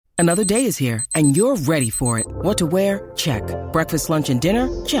Another day is here, and you're ready for it. What to wear? Check. Breakfast, lunch, and dinner?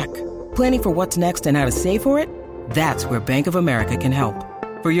 Check. Planning for what's next and how to save for it? That's where Bank of America can help.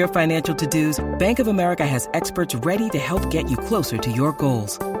 For your financial to-dos, Bank of America has experts ready to help get you closer to your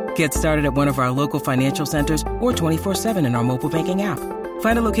goals. Get started at one of our local financial centers or 24/7 in our mobile banking app.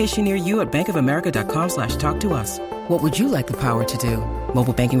 Find a location near you at bankofamerica.com/talktous. What would you like the power to do?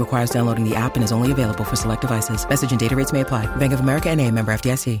 Mobile banking requires downloading the app and is only available for select devices. Message and data rates may apply. Bank of America N.A., member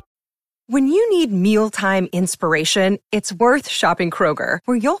FDIC. When you need mealtime inspiration, it's worth shopping Kroger,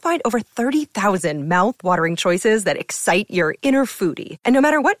 where you'll find over 30,000 mouth-watering choices that excite your inner foodie. And no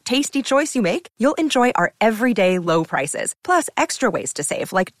matter what tasty choice you make, you'll enjoy our everyday low prices, plus extra ways to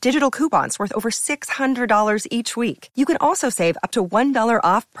save, like digital coupons worth over $600 each week. You can also save up to $1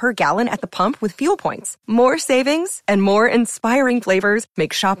 off per gallon at the pump with fuel points. More savings and more inspiring flavors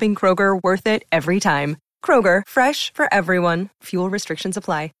make shopping Kroger worth it every time. Kroger, fresh for everyone. Fuel restrictions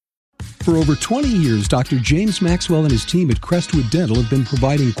apply. For over 20 years, Dr. James Maxwell and his team at Crestwood Dental have been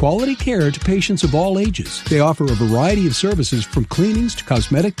providing quality care to patients of all ages. They offer a variety of services from cleanings to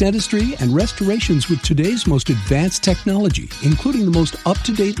cosmetic dentistry and restorations with today's most advanced technology, including the most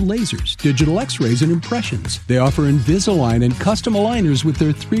up-to-date lasers, digital x-rays, and impressions. They offer Invisalign and custom aligners with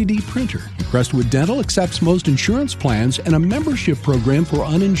their 3D printer. Crestwood Dental accepts most insurance plans and a membership program for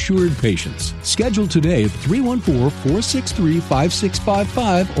uninsured patients. Schedule today at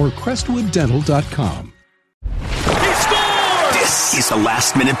 314-463-5655 or crestwooddental.com. He scores! This is the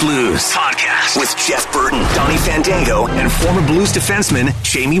Last Minute Blues podcast with Jeff Burton, Donnie Fandango, and former Blues defenseman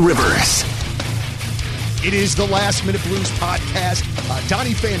Jamie Rivers. It is the Last Minute Blues podcast.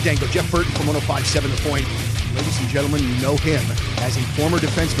 Donnie Fandango, Jeff Burton from 105.7 The Point. Ladies and gentlemen, you know him as a former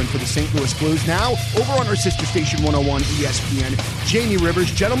defenseman for the St. Louis Blues. Now, over on our sister station 101 ESPN, Jamie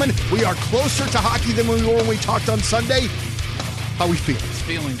Rivers. Gentlemen, we are closer to hockey than we were when we talked on Sunday. How we feeling? It's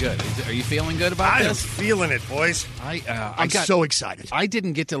feeling good. Are you feeling good about this? I'm feeling it, boys. I'm so excited. I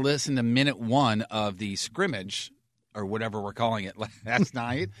didn't get to listen to minute one of the scrimmage, or whatever we're calling it, last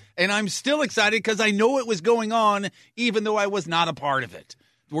night, and I'm still excited because I know it was going on, even though I was not a part of it.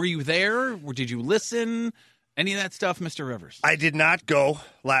 Were you there? Or did you listen? Any of that stuff, Mr. Rivers? I did not go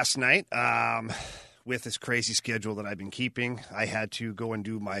last night. With this crazy schedule that I've been keeping, I had to go and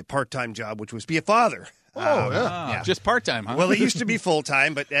do my part-time job, which was be a father. Yeah. Just part-time, huh? Well, it used to be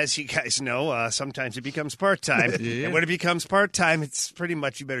full-time, but as you guys know, sometimes it becomes part-time. Yeah. And when it becomes part-time, it's pretty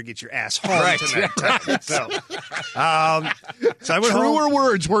much you better get your ass home tonight. So I went home. Truer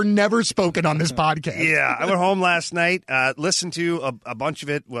words were never spoken on this podcast. Yeah, I went home last night, listened to a bunch of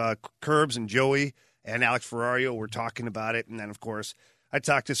it. Curbs and Joey and Alex Ferrario were talking about it. And then, of course, I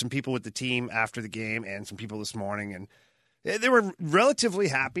talked to some people with the team after the game and some people this morning, and they were relatively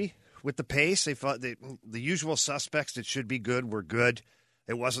happy with the pace. They thought the usual suspects that should be good were good.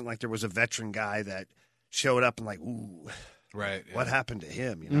 It wasn't like there was a veteran guy that showed up and like, ooh, right? What happened to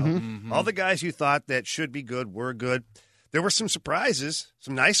him? You know, all the guys you thought that should be good were good. There were some surprises,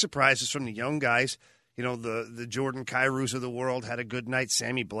 some nice surprises from the young guys. You know, the Jordan Kyrous of the world had a good night.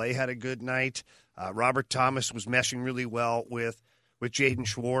 Sammy Blais had a good night. Robert Thomas was meshing really well with Jaden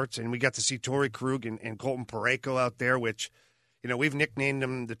Schwartz, and we got to see Torrey Krug and Colton Parayko out there, which, you know, we've nicknamed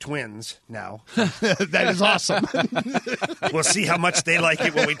them the Twins now. That is awesome. We'll see how much they like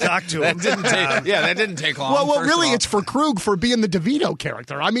it when we talk to them. That didn't take long. Well, really, it's for Krug for being the DeVito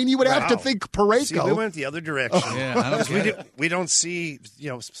character. I mean, you would have to think Parayko. See, we went the other direction. Yeah, we don't see,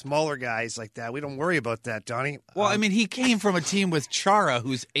 smaller guys like that. We don't worry about that, Donnie. Well, I mean, he came from a team with Chara,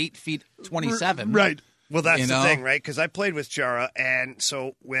 who's 8 feet 27. Right. Well, that's the thing, right? Because I played with Chara, and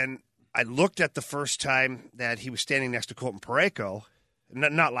so when I looked at the first time that he was standing next to Colton Parayko,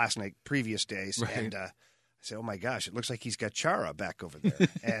 not last night, previous days, right. And I said, oh my gosh, it looks like he's got Chara back over there.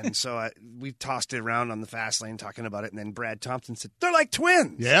 And so we tossed it around on the fast lane talking about it, and then Brad Thompson said, they're like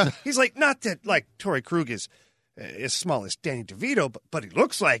twins. Yeah. He's like, not that like Torrey Krug is as small as Danny DeVito, but he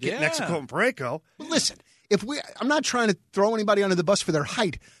looks like it next to Colton Parayko. But listen, I'm not trying to throw anybody under the bus for their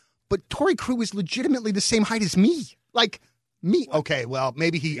height, but Torrey Krug is legitimately the same height as me. Like, me. Okay, well,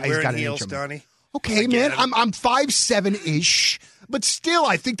 maybe he's got an heels, inch. Donnie. Okay, man, I'm 5'7" but still,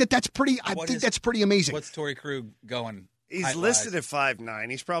 I think that's pretty. That's pretty amazing. What's Torrey Krug going? He's listed at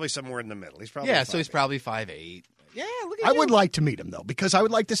 5'9". He's probably somewhere in the middle. He's probably so he's probably 5'8". Yeah, look at I would like to meet him though, because I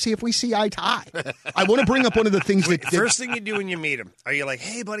would like to see if we see eye to eye. I want to bring up one of the things that first thing you do when you meet him, are you like,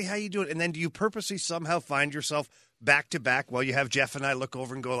 "Hey, buddy, how you doing?" And then do you purposely somehow find yourself back to back while you have Jeff and I look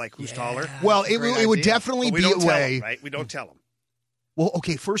over and go like, "Who's taller?" Well, it would definitely be a way. Right? We don't tell him. Well,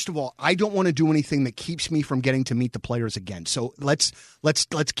 okay, first of all, I don't want to do anything that keeps me from getting to meet the players again. So let's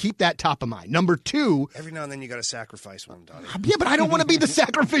keep that top of mind. Number two. Every now and then you got to sacrifice one, Donnie. Yeah, but I don't want to be the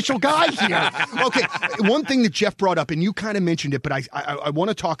sacrificial guy here. Okay, one thing that Jeff brought up, and you kind of mentioned it, but I want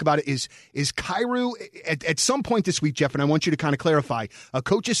to talk about it, is Kyrou, at some point this week, Jeff, and I want you to kind of clarify,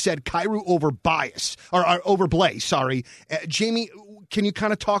 coaches said Kyrou over over Blaze, sorry. Jamie, can you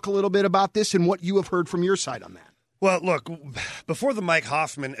kind of talk a little bit about this and what you have heard from your side on that? Well, look, before the Mike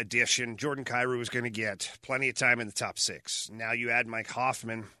Hoffman addition, Jordan Kyrou was going to get plenty of time in the top 6. Now you add Mike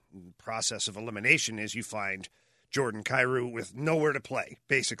Hoffman, the process of elimination is you find Jordan Kyrou with nowhere to play,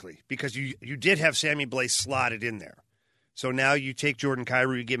 basically, because you did have Sammy Blaze slotted in there. So now you take Jordan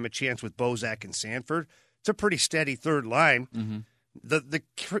Kyrou, you give him a chance with Bozak and Sanford. It's a pretty steady third line. Mm-hmm.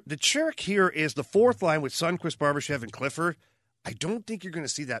 The trick here is the fourth line with Sundqvist, Barbashev, and Clifford. I don't think you're going to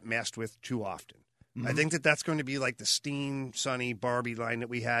see that messed with too often. Mm-hmm. I think that's going to be like the Steen, Sonny, Barbie line that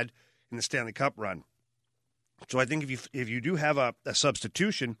we had in the Stanley Cup run. So I think if you do have a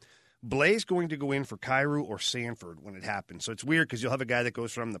substitution, Blaze going to go in for Kyrou or Sanford when it happens. So it's weird because you'll have a guy that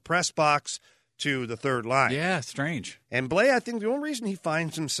goes from the press box to the third line. Yeah, strange. And Blaze, I think the only reason he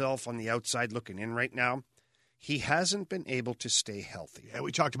finds himself on the outside looking in right now, he hasn't been able to stay healthy. Yeah,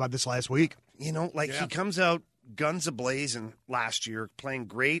 we talked about this last week. He comes out guns a-blazing last year, playing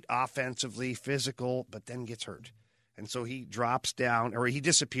great offensively, physical, but then gets hurt. And so he drops down, or he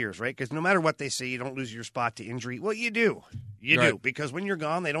disappears, right? Because no matter what they say, you don't lose your spot to injury. Well, you do. You do. Because when you're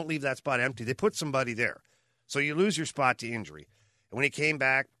gone, they don't leave that spot empty. They put somebody there. So you lose your spot to injury. And when he came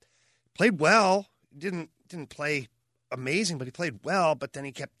back, played well. Didn't play amazing, but he played well. But then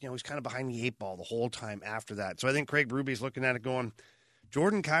he kept, he was kind of behind the 8 ball the whole time after that. So I think Craig Berube's looking at it going,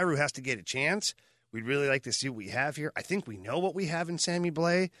 Jordan Kyrou has to get a chance. We'd really like to see what we have here. I think we know what we have in Sammy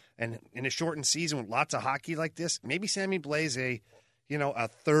Blais, and in a shortened season with lots of hockey like this, maybe Sammy Blais a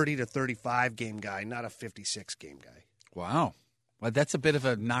 30 to 35 game guy, not a 56 game guy. Wow. Well, that's a bit of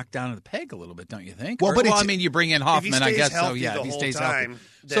a knockdown of the peg a little bit, don't you think? Well, I mean, you bring in Hoffman, I guess. So, yeah, if he stays healthy,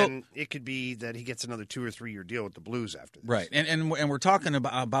 then so, it could be that he gets another 2 or 3 year deal with the Blues after this. Right, and we're talking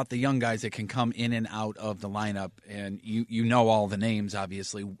about the young guys that can come in and out of the lineup, and you know all the names,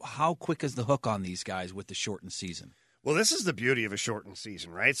 obviously. How quick is the hook on these guys with the shortened season? Well, this is the beauty of a shortened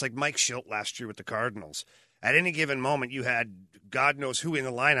season, right? It's like Mike Schilt last year with the Cardinals. At any given moment, you had God knows who in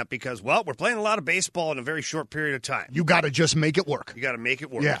the lineup because, well, we're playing a lot of baseball in a very short period of time. You got to just make it work. You got to make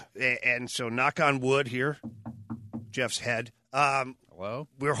it work. Yeah. And so knock on wood here, Jeff's head. Hello?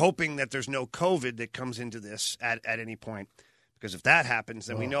 We're hoping that there's no COVID that comes into this at any point because if that happens,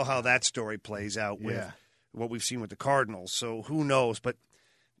 then we know how that story plays out with what we've seen with the Cardinals. So who knows? But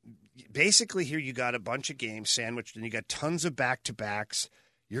basically here you got a bunch of games sandwiched and you got tons of back-to-backs.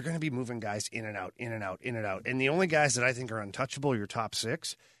 You're going to be moving guys in and out, in and out, in and out. And the only guys that I think are untouchable are your top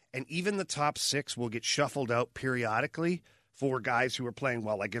 6. And even the top 6 will get shuffled out periodically for guys who are playing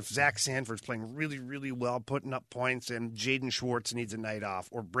well. Like if Zach Sanford's playing really, really well, putting up points, and Jaden Schwartz needs a night off,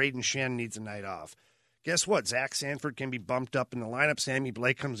 or Braden Shen needs a night off. Guess what? Zach Sanford can be bumped up in the lineup. Sammy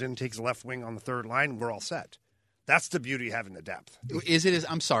Blais comes in, takes left wing on the third line, and we're all set. That's the beauty of having the depth. Is it as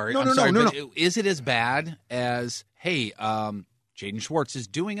I'm sorry. No. Is it as bad as, hey, Jaden Schwartz is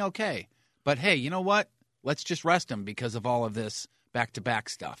doing okay, but hey, you know what? Let's just rest him because of all of this back-to-back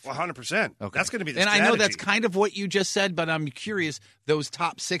stuff. 100%. Okay. That's going to be the strategy. And I know that's kind of what you just said, but I'm curious, those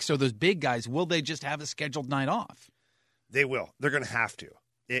top 6 or those big guys, will they just have a scheduled night off? They will. They're going to have to.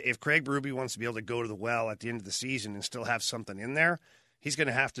 If Craig Berube wants to be able to go to the well at the end of the season and still have something in there, he's going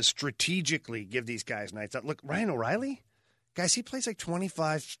to have to strategically give these guys nights out. Look, Ryan O'Reilly, guys, he plays like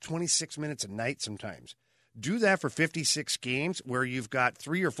 25, 26 minutes a night sometimes. Do that for 56 games where you've got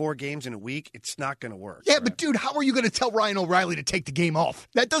 3 or 4 games in a week. It's not going to work. Yeah, right? But, dude, how are you going to tell Ryan O'Reilly to take the game off?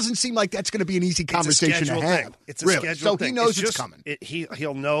 That doesn't seem like that's going to be an easy conversation to have. It's a schedule thing. So he knows it's coming.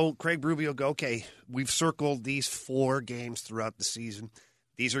 He'll know. Craig Berube will go, okay, we've circled these 4 games throughout the season.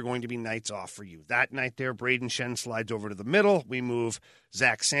 These are going to be nights off for you. That night there, Braden Shen slides over to the middle. We move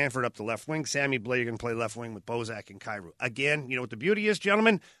Zach Sanford up the left wing. Sammy Blais, you're going to play left wing with Bozak and Kyrou. Again, you know what the beauty is,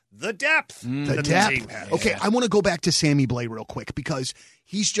 gentlemen? The depth. The depth. Okay, I want to go back to Sammy Blais real quick because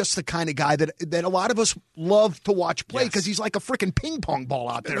he's just the kind of guy that a lot of us love to watch play because he's like a freaking ping pong ball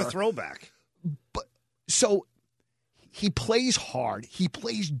out there. A throwback. But so he plays hard. He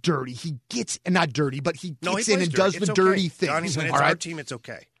plays dirty. He gets not dirty, but he gets in and does the dirty things. Donnie, when it's our team, it's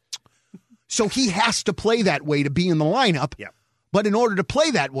okay. So he has to play that way to be in the lineup. Yeah. But in order to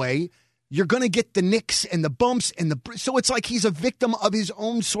play that way, you're going to get the nicks and the bumps and so it's like he's a victim of his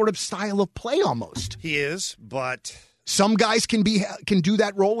own sort of style of play almost. He is, but some guys can do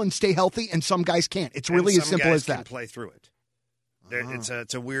that role and stay healthy, and some guys can't. It's really as simple as that. Some guys can play through it.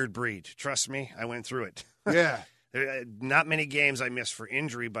 It's a weird breed. Trust me, I went through it. Yeah. Not many games I missed for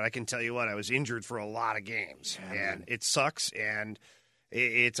injury, but I can tell you what, I was injured for a lot of games. And it sucks, and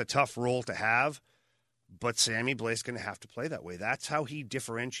it's a tough role to have. But Sammy Blake's going to have to play that way. That's how he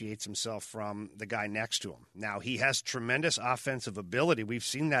differentiates himself from the guy next to him. Now, he has tremendous offensive ability. We've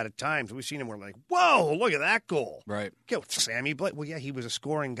seen that at times. We've seen him, we're like, whoa, look at that goal. Right. Okay, Sammy Blake, well, yeah, he was a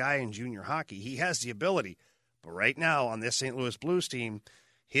scoring guy in junior hockey. He has the ability. But right now, on this St. Louis Blues team,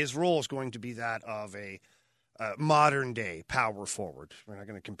 his role is going to be that of a modern-day power forward. We're not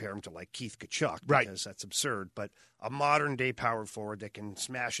going to compare him to, like, Keith Tkachuk, because that's absurd. But a modern-day power forward that can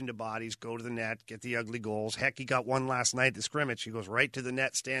smash into bodies, go to the net, get the ugly goals. Heck, he got one last night at the scrimmage. He goes right to the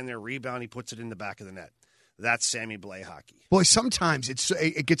net, stand there, rebound, he puts it in the back of the net. That's Sammy Blais hockey. Boy, sometimes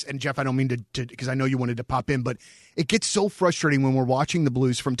it gets, and Jeff, I don't mean to because I know you wanted to pop in, but it gets so frustrating when we're watching the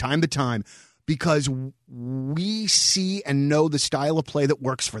Blues from time to time because we see and know the style of play that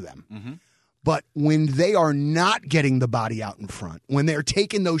works for them. Mm-hmm. But when they are not getting the body out in front, when they're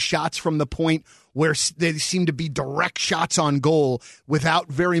taking those shots from the point where they seem to be direct shots on goal without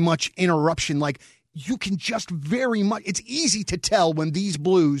very much interruption, like you can just very much, it's easy to tell when these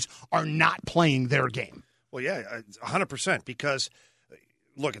Blues are not playing their game. Well, yeah, 100%, because,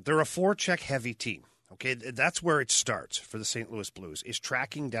 look, they're a forecheck heavy team. Okay, that's where it starts for the St. Louis Blues, is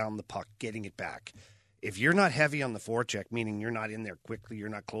tracking down the puck, getting it back. If you're not heavy on the forecheck, meaning you're not in there quickly, you're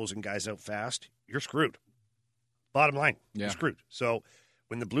not closing guys out fast, you're screwed. Bottom line, you're screwed. So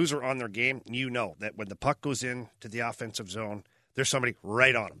when the Blues are on their game, you know that when the puck goes in to the offensive zone, there's somebody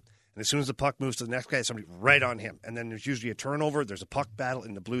right on them. And as soon as the puck moves to the next guy, somebody right on him. And then there's usually a turnover, there's a puck battle,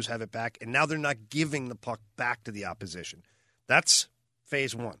 and the Blues have it back. And now they're not giving the puck back to the opposition. That's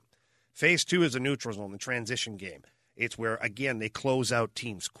phase one. Phase two is the neutral zone, the transition game. It's where, again, they close out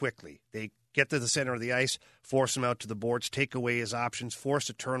teams quickly. They get to the center of the ice, force him out to the boards, take away his options, force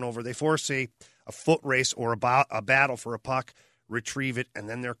a turnover. They force a foot race or a battle for a puck, retrieve it, and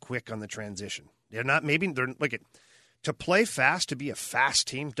then they're quick on the transition. They're not, maybe they're like it. To play fast, to be a fast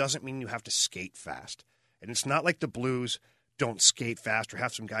team, doesn't mean you have to skate fast. And it's not like the Blues don't skate fast or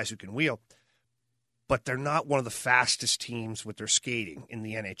have some guys who can wheel, but they're not one of the fastest teams with their skating in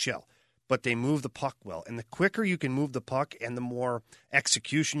the NHL. But they move the puck well. And the quicker you can move the puck and the more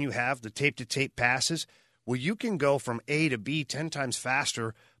execution you have, the tape-to-tape passes, well, you can go from A to B 10 times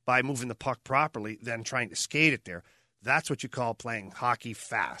faster by moving the puck properly than trying to skate it there. That's what you call playing hockey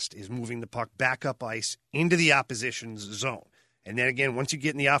fast, is moving the puck back up ice into the opposition's zone. And then again, once you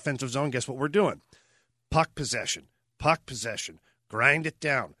get in the offensive zone, guess what we're doing? Puck possession, grind it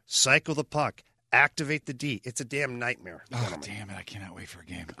down, cycle the puck, activate the D. It's a damn nightmare. Oh, damn it. I cannot wait for a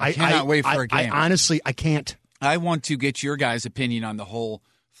game. I cannot wait for a game. Honestly, I can't. I want to get your guys' opinion on the whole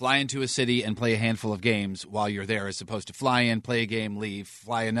fly into a city and play a handful of games while you're there, as opposed to fly in, play a game, leave,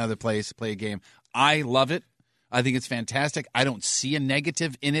 fly another place, play a game. I love it. I think it's fantastic. I don't see a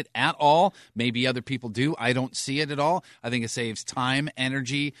negative in it at all. Maybe other people do. I don't see it at all. I think it saves time,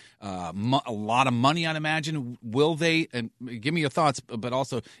 energy, a lot of money, I'd imagine. Will they, and give me your thoughts, but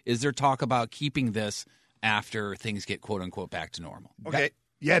also, is there talk about keeping this after things get quote-unquote back to normal? Okay.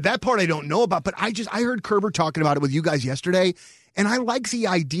 That part I don't know about, but I heard Kerber talking about it with you guys yesterday, and I like the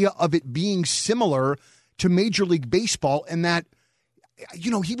idea of it being similar to Major League Baseball in that,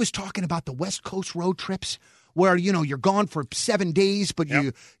 you know, he was talking about the West Coast road trips where, you know, you're gone for 7 days, but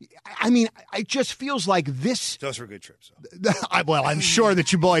it just feels like this. Those were good trips. Well, I'm sure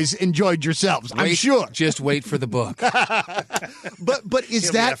that you boys enjoyed yourselves. I'm sure. Just wait for the book. But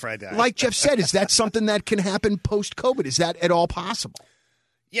is that, like Jeff said, is that something that can happen post-COVID? Is that at all possible?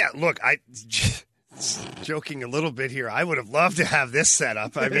 Yeah, look, joking a little bit here, I would have loved to have this set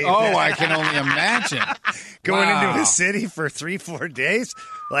up. I mean, I can only imagine. Going into a city for 3-4 days,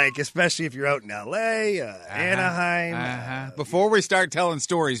 like especially if you're out in L.A., Anaheim. Before we start telling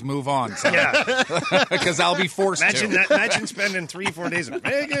stories, move on. Yeah. Because I'll be forced to. Imagine spending 3-4 days in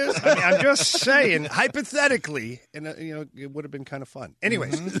Vegas. I mean, I'm just saying, hypothetically, and it would have been kind of fun.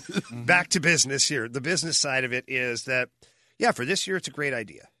 Anyways, back to business here. The business side of it is that, yeah, for this year, it's a great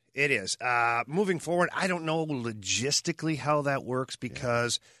idea. It is. Moving forward, I don't know logistically how that works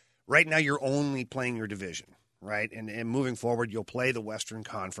because right now you're only playing your division, right? And moving forward, you'll play the Western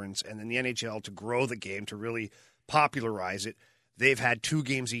Conference, and then the NHL, to grow the game, to really popularize it, they've had 2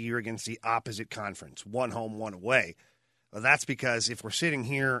 games a year against the opposite conference, 1 home, 1 away. Well, that's because if we're sitting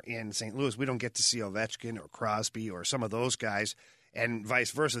here in St. Louis, we don't get to see Ovechkin or Crosby or some of those guys, and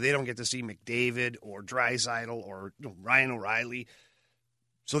vice versa. They don't get to see McDavid or Draisaitl or Ryan O'Reilly.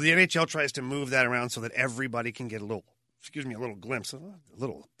 So the NHL tries to move that around so that everybody can get a little glimpse, a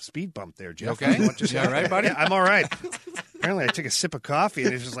little speed bump there, Jeff. Okay? You all right, buddy? Yeah, I'm all right. Apparently, I took a sip of coffee,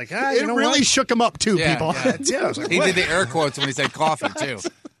 and it was just like, It you know really what? shook him up, too, Yeah, people. yeah. That's it. I was like, He what? did the air quotes when he said coffee, too.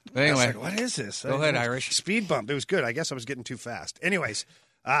 But I was anyway, like, what is this? Go ahead, Irish. Speed bump. It was good. I guess I was getting too fast. Anyways,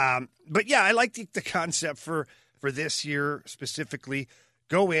 but yeah, I like the concept for this year specifically.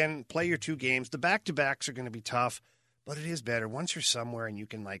 Go in, play your 2 games. The back-to-backs are going to be tough, but it is better once you're somewhere and you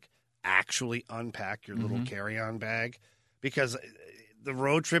can like actually unpack your little carry-on bag, because the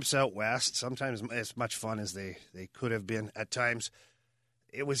road trips out west, sometimes as much fun as they could have been at times.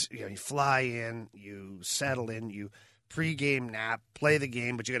 It was, you fly in, you settle in, you pregame nap, play the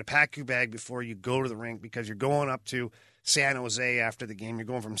game, but you got to pack your bag before you go to the rink because you're going up to San Jose after the game. You're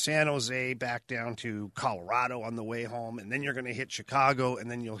going from San Jose back down to Colorado on the way home, and then you're going to hit Chicago,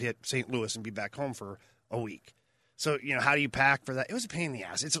 and then you'll hit St. Louis and be back home for a week. So, how do you pack for that? It was a pain in the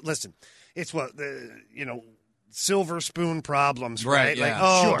ass. It's what silver spoon problems, right? Yeah. Like,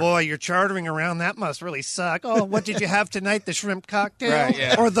 oh, boy, you're chartering around. That must really suck. Oh, what did you have tonight? The shrimp cocktail? Right,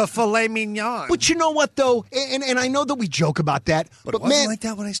 yeah. Or the filet mignon? But you know what, though? And I know that we joke about that. But it wasn't like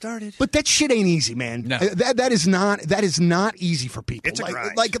that when I started. But that shit ain't easy, man. No. That is not easy for people. It's a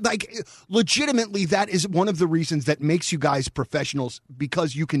grind. Like legitimately, that is one of the reasons that makes you guys professionals,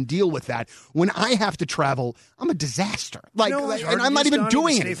 because you can deal with that. When I have to travel, I'm a disaster. And I'm not even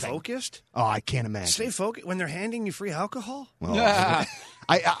doing anything. Stay focused. Oh, I can't imagine. Stay focused when they're handing you free alcohol. I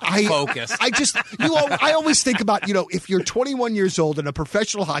Focus. I always think about, if you're 21 years old and a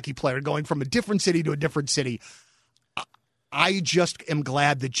professional hockey player going from a different city to a different city, I just am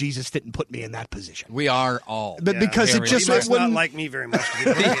glad that Jesus didn't put me in that position. we are all. But because it just He must not wouldn't. like me very much.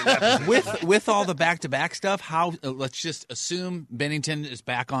 To be in that position. with all the back-to-back stuff, how let's just assume Bennington is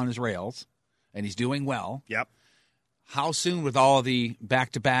back on his rails and he's doing well. Yep. How soon, with all the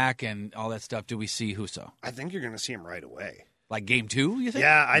back-to-back and all that stuff, do we see Husso? I think you're going to see him right away. Like game 2, you think?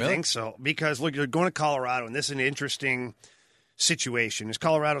 Yeah, I Really? think so. Because, look, you're going to Colorado, and this is an interesting situation. Is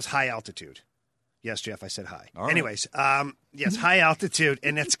Colorado's high altitude? Yes, Jeff, I said high. All right. Anyways, yes, high altitude,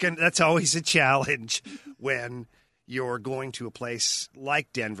 and that's always a challenge when you're going to a place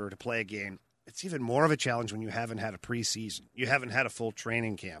like Denver to play a game. It's even more of a challenge when you haven't had a preseason. You haven't had a full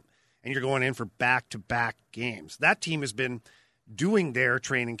training camp, and you're going in for back-to-back games. That team has been doing their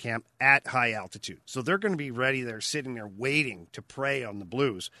training camp at high altitude. So they're going to be ready. They're sitting there waiting to prey on the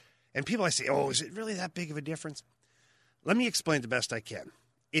Blues. And people, I say, oh, is it really that big of a difference? Let me explain the best I can.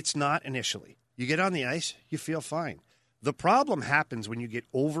 It's not initially. You get on the ice, you feel fine. The problem happens when you get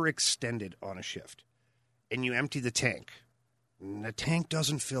overextended on a shift and you empty the tank. And the tank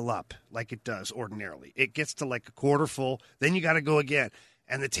doesn't fill up like it does ordinarily. It gets to like a quarter full, then you got to go again,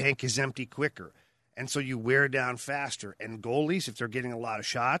 and the tank is empty quicker. And so you wear down faster. And goalies, if they're getting a lot of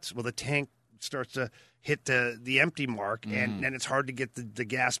shots, well, the tank starts to hit the empty mark, and it's hard to get the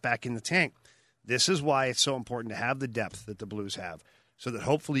gas back in the tank. This is why it's so important to have the depth that the Blues have, so that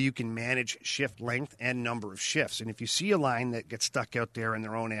hopefully you can manage shift length and number of shifts. And if you see a line that gets stuck out there in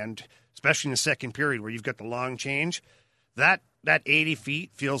their own end, especially in the second period where you've got the long change, that 80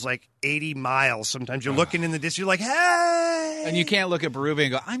 feet feels like 80 miles. Sometimes you're looking in the distance, you're like, hey! And you can't look at Berube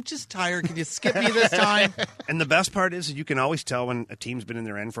and go, I'm just tired. Can you skip me this time? And the best part is that you can always tell when a team's been in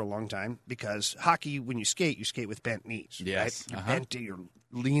their end for a long time, because hockey, when you skate with bent knees. Yes. Right? You're bent, you're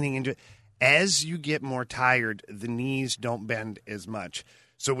leaning into it. As you get more tired, the knees don't bend as much.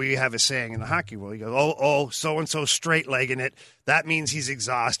 So we have a saying in the hockey world, you go, so-and-so straight-legging it. That means he's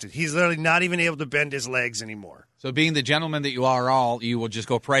exhausted. He's literally not even able to bend his legs anymore. So being the gentleman that you are all, you will just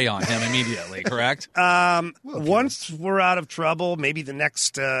go prey on him immediately, correct? Once we're out of trouble, maybe the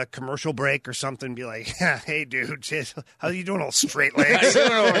next commercial break or something, be like, hey, dude, how you doing all straight legs?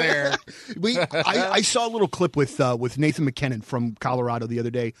 over there. I saw a little clip with Nathan McKinnon from Colorado the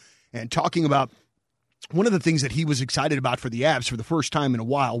other day, and talking about one of the things that he was excited about for the Avs for the first time in a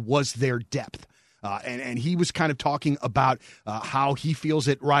while was their depth. And he was kind of talking about how he feels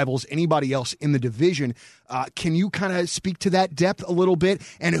it rivals anybody else in the division. Can you kind of speak to that depth a little bit?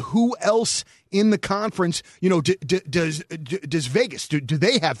 And who else in the conference, does Vegas, do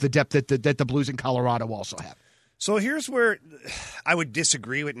they have the depth that the Blues in Colorado also have? So here's where I would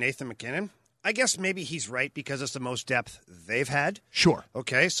disagree with Nathan McKinnon. I guess maybe he's right because it's the most depth they've had. Sure.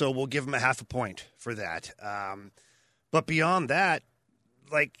 Okay, so we'll give him a half a point for that. But beyond that,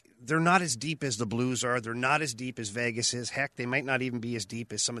 they're not as deep as the Blues are. They're not as deep as Vegas is. Heck, they might not even be as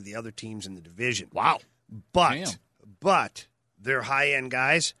deep as some of the other teams in the division. Wow. But their high-end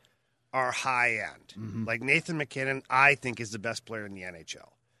guys are high-end. Mm-hmm. Like Nathan McKinnon, I think, is the best player in the NHL.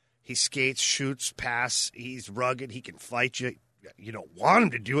 He skates, shoots, passes. He's rugged. He can fight you. You don't want him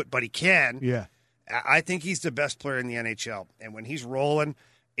to do it, but he can. Yeah. I think he's the best player in the NHL. And when he's rolling,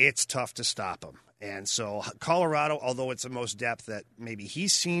 it's tough to stop them. And so Colorado, although it's the most depth that maybe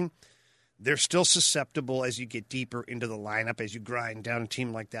he's seen, they're still susceptible as you get deeper into the lineup, as you grind down a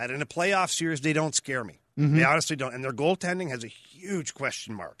team like that. In the playoff series, they don't scare me. They honestly don't. And their goaltending has a huge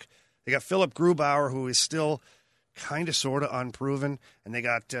question mark. They got Philip Grubauer, who is still kind of sort of unproven. And they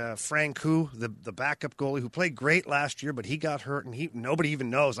got Frank Hu, the backup goalie, who played great last year, but he got hurt, and nobody even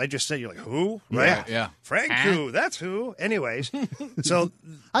knows. I just said, you're like, who? Right? Yeah. Frank Hu, that's who. Anyways, so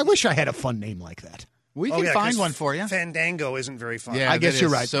I wish I had a fun name like that. We can find one for you. Fandango isn't very fun. Yeah, I guess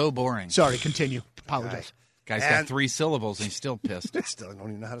you're right. So boring. Sorry, continue. Apologize. Guy's got 3 syllables and he's still pissed. I still don't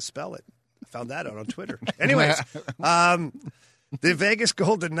even know how to spell it. I found that out on Twitter. Anyways, the Vegas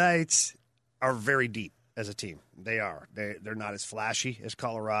Golden Knights are very deep as a team. They are. They're not as flashy as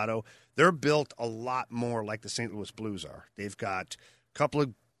Colorado. They're built a lot more like the St. Louis Blues are. They've got a couple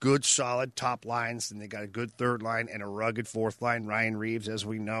of good, solid top lines, and they got a good third line and a rugged fourth line. Ryan Reeves, as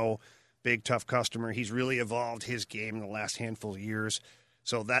we know, big, tough customer. He's really evolved his game in the last handful of years.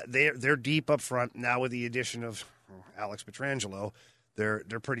 So that they're deep up front. Now with the addition of Alex Pietrangelo, they're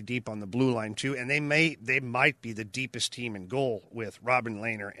pretty deep on the blue line too. And they might be the deepest team in goal with Robin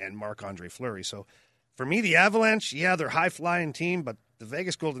Lehner and Marc-Andre Fleury. So for me, the Avalanche, they're a high-flying team, but the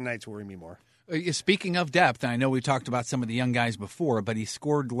Vegas Golden Knights worry me more. Speaking of depth, I know we talked about some of the young guys before, but he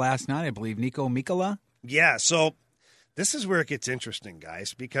scored last night, I believe, Niko Mikkola. Yeah, so this is where it gets interesting,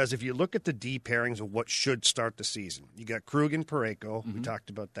 guys, because if you look at the D pairings of what should start the season, you got Krug and Parayko. We talked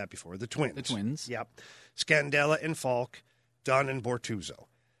about that before. The Twins. Yep. Scandella and Falk, Dunn and Bortuzzo.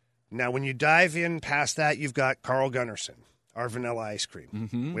 Now, when you dive in past that, you've got Carl Gunnarsson, our vanilla ice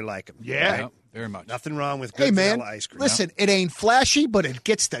cream. We like him. Yeah. Right? Very much. Nothing wrong with good vanilla ice cream. Listen, it ain't flashy, but it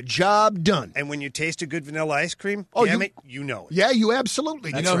gets the job done. And when you taste a good vanilla ice cream, you know it. Yeah, you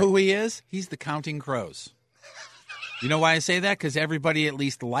absolutely. You know who he is? He's the Counting Crows. You know why I say that? Because everybody at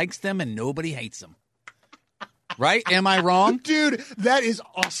least likes them and nobody hates them. Right? Am I wrong? Dude, that is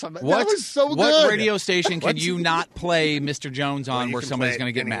awesome. That was so good. What radio station can you not play Mr. Jones on where somebody's going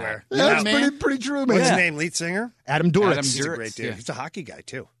to get anywhere. mad? That's pretty true, man. What's his name? Lead singer? Adam Duritz. He's a great dude. Yeah. He's a hockey guy,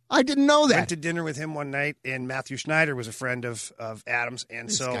 too. I didn't know that. Went to dinner with him one night, and Matthew Schneider was a friend of Adams. And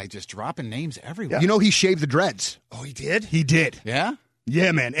this guy just dropping names everywhere. Yeah. You know, he shaved the dreads. Oh, he did? He did. Yeah?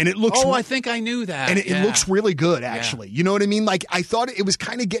 Yeah, man. And it looks... Oh, I think I knew that. And it looks really good, actually. Yeah. You know what I mean? Like, I thought it was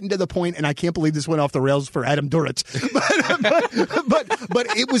kind of getting to the point, and I can't believe this went off the rails for Adam Duritz.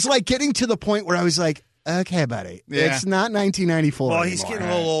 but it was like getting to the point where I was like, okay, buddy. Yeah. It's not 1994 Well, anymore. he's getting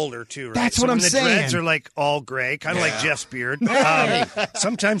a little older, too, right? That's what I'm saying. The dreads are, like, all gray, kind of like Jeff's beard.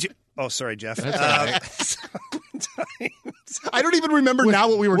 Sometimes you... Oh, sorry, Jeff. I don't even remember now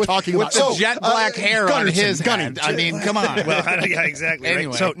what we were talking about. With the jet black hair on his head. I mean, come on. Well, yeah, exactly.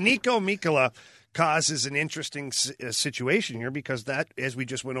 Anyway. Right? So Niko Mikkola causes an interesting situation here because that, as we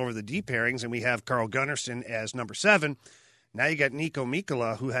just went over the D pairings, and we have Carl Gunnarsson as number 7. Now you got Niko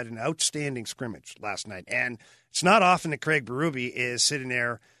Mikkola, who had an outstanding scrimmage last night. And it's not often that Craig Berube is sitting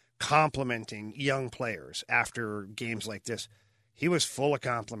there complimenting young players after games like this. He was full of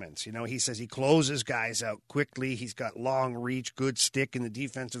compliments. You know, he says he closes guys out quickly. He's got long reach, good stick in the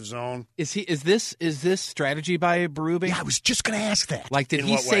defensive zone. Is this strategy by Berube? Yeah, I was just going to ask that. Like, did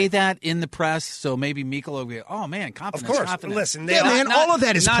he say that in the press? So maybe Mikkola will be, oh man, confidence. Of course. Confidence. Listen, all of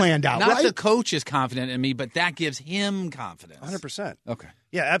that is planned out, not right? the coach is confident in me, but that gives him confidence. 100%. Okay.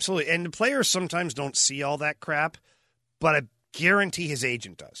 Yeah, absolutely. And the players sometimes don't see all that crap, but I guarantee his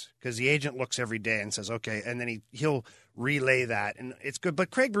agent does, because the agent looks every day and says, okay, and then he'll relay that, and it's good.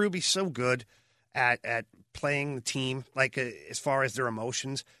 But Craig Berube's so good at playing the team, like as far as their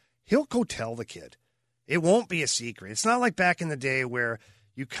emotions, he'll go tell the kid. It won't be a secret. It's not like back in the day where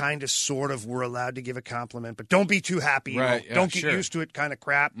you kind of sort of were allowed to give a compliment, but don't be too happy. Right, don't get used to it kind of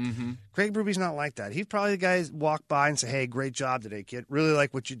crap. Mm-hmm. Craig Berube's not like that. He's probably the guy who walk by and say, hey, great job today, kid. Really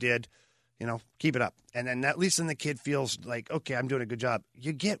like what you did. You know, keep it up. And then at least then the kid feels like, okay, I'm doing a good job.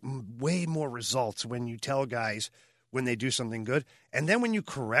 You get way more results when you tell guys when they do something good. And then when you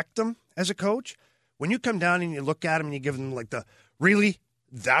correct them as a coach, when you come down and you look at them and you give them like the, really,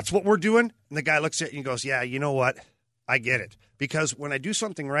 that's what we're doing? And the guy looks at you and goes, yeah, you know what? I get it. Because when I do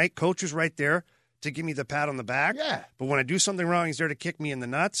something right, coach is right there to give me the pat on the back. Yeah. But when I do something wrong, he's there to kick me in the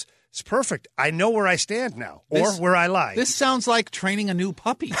nuts. It's perfect. I know where I stand now, or where I lie. This sounds like training a new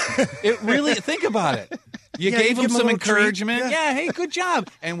puppy. It really, think about it. You Yeah, gave you him give him a some little encouragement. treat. Yeah, hey, good job.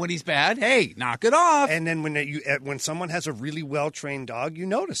 And when he's bad, hey, knock it off. And then when someone has a really well-trained dog, you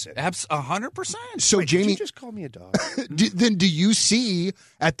notice it. 100%. So, Wait, Jamie, did you just call me a dog? then do you see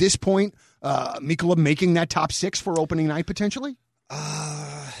at this point Mikkola making that top 6 for opening night potentially?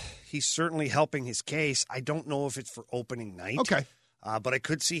 He's certainly helping his case. I don't know if it's for opening night. Okay. But I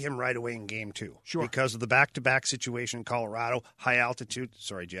could see him right away in game 2. Sure. Because of the back-to-back situation in Colorado, high altitude.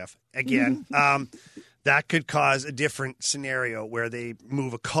 Sorry, Jeff. Again, that could cause a different scenario where they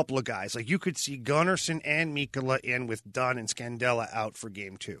move a couple of guys. Like you could see Gunnarsson and Mikkola in with Dunn and Scandella out for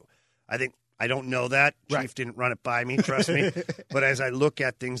game 2. I don't know that. Right. Chief didn't run it by me, trust me. But as I look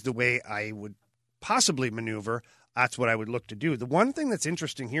at things the way I would possibly maneuver, that's what I would look to do. The one thing that's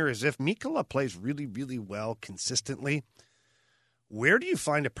interesting here is if Mikkola plays really, really well consistently, where do you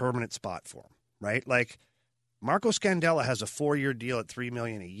find a permanent spot for him, right? Like Marco Scandella has a 4-year deal at $3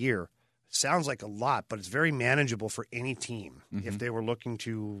 million a year. Sounds like a lot, but it's very manageable for any team if they were looking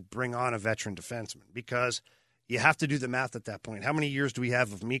to bring on a veteran defenseman, because you have to do the math at that point. How many years do we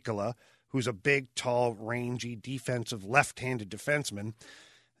have of Mikkola, who's a big, tall, rangy, defensive, left-handed defenseman?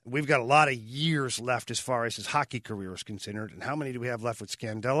 We've got a lot of years left as far as his hockey career is considered. And how many do we have left with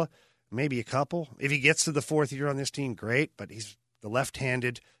Scandella? Maybe a couple. If he gets to the 4th year on this team, great, but he's the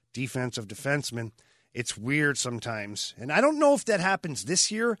left-handed defensive defenseman. It's weird sometimes. And I don't know if that happens this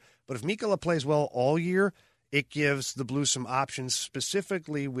year, but if Mikkola plays well all year, it gives the Blues some options,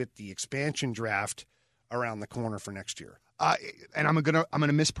 specifically with the expansion draft around the corner for next year. And I'm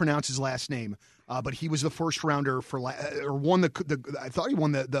gonna mispronounce his last name, but he was the first rounder for or won the I thought he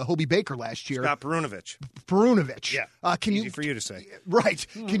won the Hobey Baker last year. Scott Perunovich. Yeah. Easy for you to say. Right.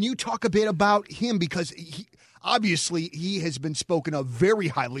 Can you talk a bit about him, because obviously he has been spoken of very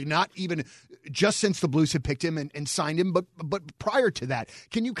highly, not even just since the Blues have picked him and signed him, but prior to that.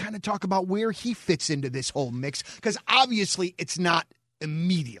 Can you kind of talk about where he fits into this whole mix? Because obviously it's not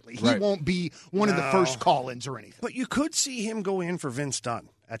immediately. He won't be one of the first call-ins or anything. But you could see him go in for Vince Dunn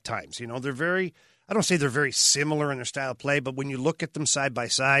at times. You know, I don't say they're very similar in their style of play, but when you look at them side by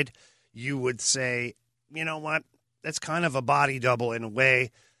side, you would say, you know what, that's kind of a body double in a way.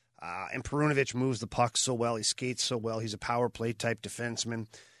 And Perunovich moves the puck so well. He skates so well. He's a power play type defenseman.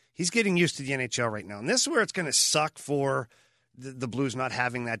 He's getting used to the NHL right now. And this is where it's going to suck for the Blues not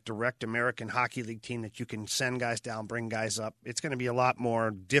having that direct American Hockey League team that you can send guys down, bring guys up. It's going to be a lot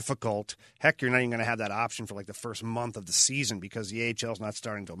more difficult. Heck, you're not even going to have that option for like the first month of the season because the AHL is not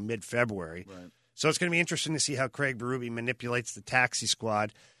starting until mid-February. Right. So it's going to be interesting to see how Craig Berube manipulates the taxi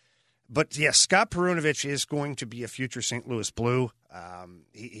squad. But, yes, Scott Perunovich is going to be a future St. Louis Blue.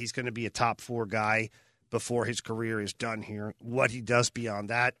 He's going to be a top 4 guy before his career is done here. What he does beyond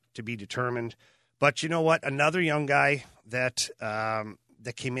that, to be determined. But you know what? Another young guy that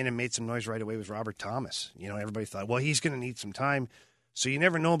came in and made some noise right away was Robert Thomas. You know, everybody thought, well, he's going to need some time. So you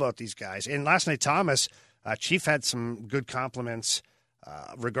never know about these guys. And last night, Thomas, Chief had some good compliments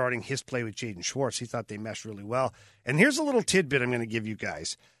regarding his play with Jaden Schwartz. He thought they meshed really well. And here's a little tidbit I'm going to give you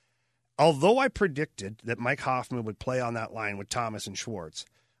guys. Although I predicted that Mike Hoffman would play on that line with Thomas and Schwartz,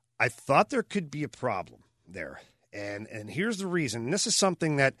 I thought there could be a problem there. And here's the reason. And this is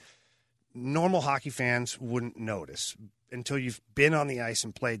something that normal hockey fans wouldn't notice until you've been on the ice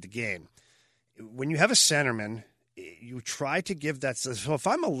and played the game. When you have a centerman, you try to give that. So if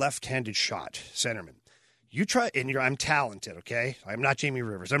I'm a left-handed shot centerman, you try, and I'm talented, okay? I'm not Jamie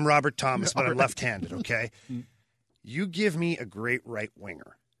Rivers. I'm Robert Thomas, but I'm left-handed, okay? You give me a great right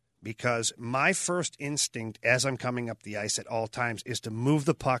winger, because my first instinct as I'm coming up the ice at all times is to move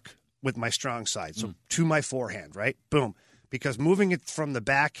the puck with my strong side, so to my forehand, right? Boom. Because moving it from the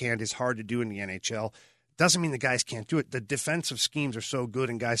backhand is hard to do in the NHL. Doesn't mean the guys can't do it. The defensive schemes are so good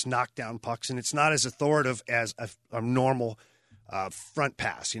and guys knock down pucks, and it's not as authoritative as a normal front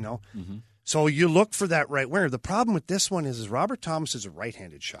pass, you know? Mm-hmm. So you look for that right winger. The problem with this one is Robert Thomas is a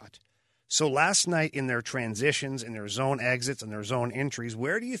right-handed shot. So last night in their transitions, in their zone exits, and their zone entries,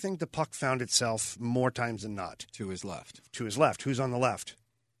 where do you think the puck found itself more times than not? To his left. To his left. Who's on the left?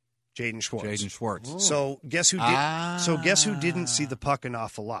 Jaden Schwartz. Jaden Schwartz. Oh. So guess who didn't see the puck an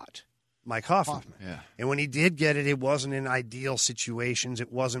awful lot? Mike Hoffman. Yeah. And when he did get it, it wasn't in ideal situations.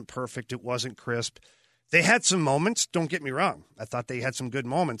 It wasn't perfect. It wasn't crisp. They had some moments. Don't get me wrong. I thought they had some good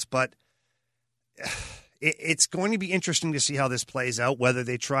moments, but it's going to be interesting to see how this plays out, whether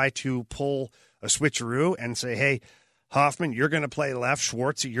they try to pull a switcheroo and say, hey, Hoffman, you're going to play left.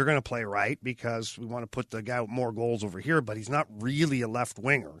 Schwartz, you're going to play right, because we want to put the guy with more goals over here, but he's not really a left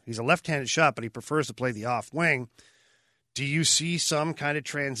winger. He's a left-handed shot, but he prefers to play the off wing. Do you see some kind of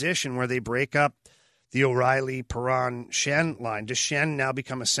transition where they break up the O'Reilly, Perron, Schenn line? Does Schenn now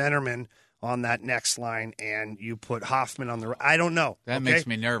become a centerman on that next line, and you put Hoffman on the right? I don't know. That makes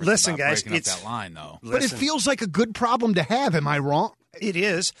me nervous. Listen, about guys, breaking up that line, though. But it feels like a good problem to have. Am I wrong? It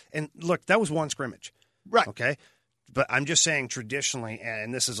is. And look, that was one scrimmage. Right. Okay? But I'm just saying traditionally,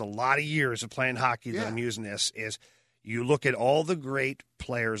 and this is a lot of years of playing hockey that I'm using this, is you look at all the great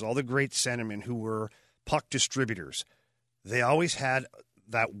players, all the great centermen who were puck distributors. they always had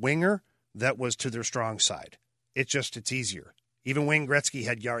that winger that was to their strong side. It's easier. Even Wayne Gretzky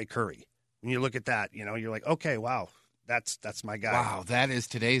had Jari Kurri. When you look at that, you're like, okay, wow, that's my guy. Wow, that is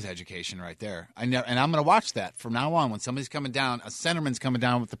today's education right there. And I'm going to watch that from now on. When somebody's coming down, a centerman's coming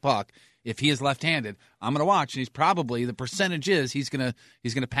down with the puck, if he is left-handed, I'm going to watch, and he's probably, the percentage is he's going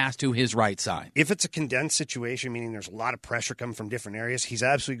to pass to his right side. If it's a condensed situation, meaning there's a lot of pressure coming from different areas, he's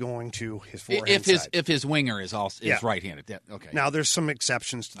absolutely going to his forehand side. If his winger is right-handed. Yeah, okay. Now, there's some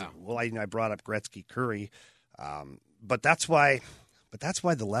exceptions to I brought up Gretzky, Kurri, but that's why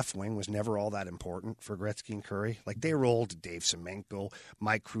the left wing was never all that important for Gretzky and Kurri. Like, they rolled Dave Semenko,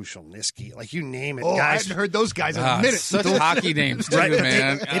 Mike Krushelnyski, like, you name it. Oh, guys, I hadn't heard those guys in a minute. Such hockey names, too, right?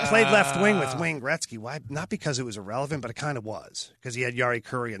 man. They played left wing with Wayne Gretzky. Why? Not because it was irrelevant, but it kind of was. Because he had Jari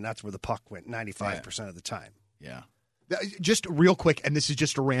Kurri, and that's where the puck went 95% of the time. Yeah. Just real quick, and this is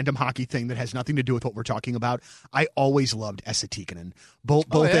just a random hockey thing that has nothing to do with what we're talking about. I always loved Esa Tikkanen, both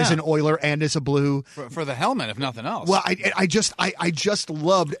as an Oiler and as a Blue. For the helmet, if nothing else. Well, I just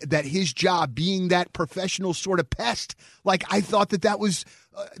loved that his job being that professional sort of pest. Like, I thought that was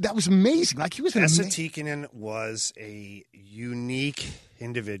amazing. Like, he was Esa Tikkanen was a unique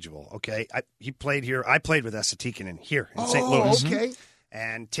individual. Okay, he played here. I played with Esa Tikkanen here in St. Louis. Okay,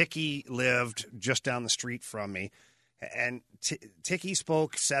 and Tiki lived just down the street from me. And Tiki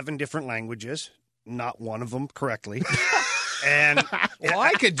spoke 7 different languages, not one of them correctly. And well,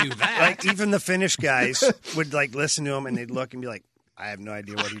 I could do that. Like, even the Finnish guys would like listen to him, and they'd look and be like, "I have no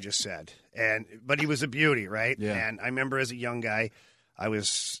idea what he just said." But he was a beauty, right? Yeah. And I remember as a young guy, I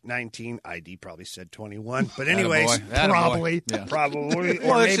was 19. ID probably said 21, but anyways, probably.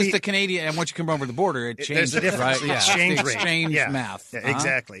 Well, it's just the Canadian, and once you come over the border, it changes. There's a difference. Right? Yeah. Exchange rate. Exchange math. Yeah,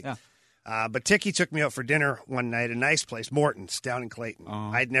 exactly. Yeah. But Tiki took me out for dinner one night, a nice place, Morton's, down in Clayton.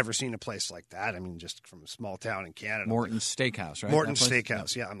 I'd never seen a place like that. I mean, just from a small town in Canada. Morton's Steakhouse, right? Morton's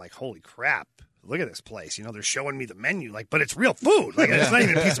Steakhouse, yeah. I'm like, holy crap. Look at this place. They're showing me the menu, but it's real food. Like, it's not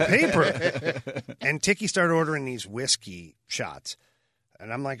even a piece of paper. And Tiki started ordering these whiskey shots.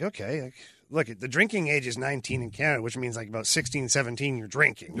 And I'm like, okay. Look, the drinking age is 19 in Canada, which means like about 16, 17, you're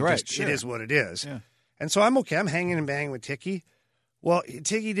drinking. Right, It is what it is. Yeah. And so I'm okay. I'm hanging and banging with Tiki. Well,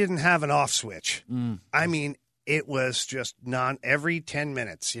 Tiki didn't have an off switch. I mean, it was just every 10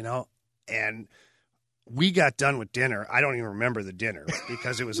 minutes, and we got done with dinner. I don't even remember the dinner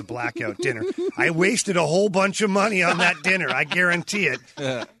because it was a blackout dinner. I wasted a whole bunch of money on that dinner. I guarantee it.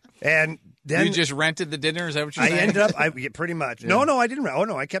 And then you just rented the dinner? Is that what you're saying? I ended up, pretty much. Yeah. No, I didn't. Oh,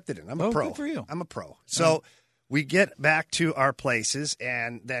 no, I kept it in. I'm a pro. Good for you. I'm a pro. So we get back to our places,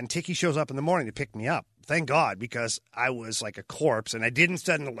 and then Tiki shows up in the morning to pick me up. Thank God, because I was like a corpse, and I didn't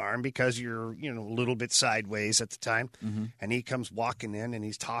set an alarm because you're, a little bit sideways at the time. Mm-hmm. And he comes walking in, and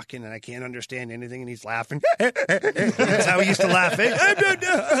he's talking, and I can't understand anything, and he's laughing. That's how he used to laugh.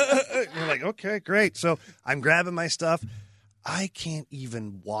 You're like, okay, great. So I'm grabbing my stuff. I can't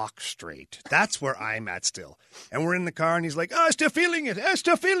even walk straight. That's where I'm at still. And we're in the car, and he's like, still feeling it.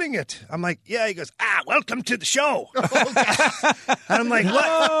 Still feeling it. I'm like, yeah. He goes, welcome to the show. And I'm like,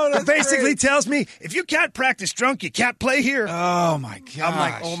 what? It basically tells me, if you can't practice drunk, you can't play here. Oh, my God. I'm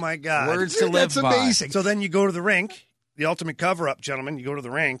like, oh, my God. Words to live by. That's amazing. So then you go to the rink, the ultimate cover-up, gentlemen. You go to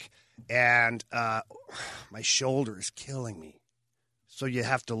the rink, and my shoulder is killing me. So you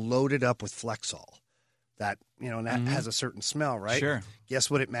have to load it up with Flexol. That, and that has a certain smell, right? Sure.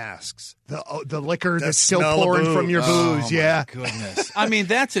 Guess what it masks? The liquor that's still smell of pouring from your booze, my goodness. I mean,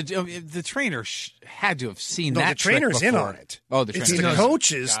 the trainer had to have seen that. The trainer's trick in before. on it. Oh, the It's trainer. the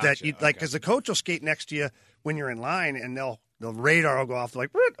coaches Gotcha, that you like, because the coach will skate next to you when you're in line, and the radar will go off like,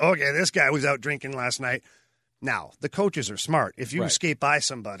 okay, this guy was out drinking last night. Now, the coaches are smart. If you skate by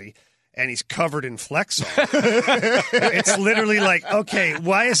somebody and he's covered in Flexol, it's literally like, okay,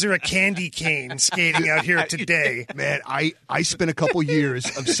 why is there a candy cane skating out here today? Man, I spent a couple years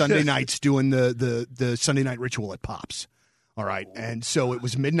of Sunday nights doing the Sunday night ritual at Pops. All right, and so it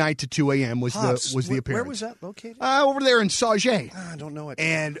was midnight to 2 a.m. was Pops. the appearance. Where was that located? Over there in Sauget. I don't know it.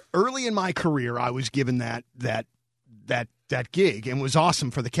 And early in my career, I was given that gig, and was awesome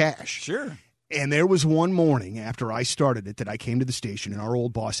for the cash. Sure. And there was one morning after I started it that I came to the station, and our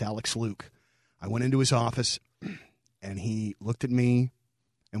old boss, Alex Luke, I went into his office, and he looked at me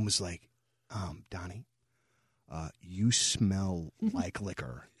and was like, Donnie, you smell like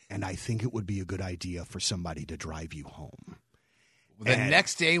liquor, and I think it would be a good idea for somebody to drive you home. The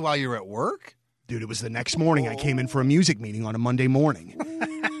next day while you're at work? Dude, it was the next morning. I came in for a music meeting on a Monday morning,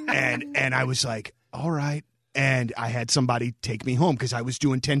 and I was like, all right. And I had somebody take me home because I was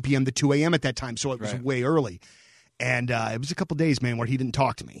doing 10 p.m. to 2 a.m. at that time, so it was way early. And it was a couple days, man, where he didn't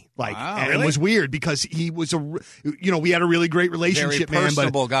talk to me. And really? It was weird because he was we had a really great relationship, very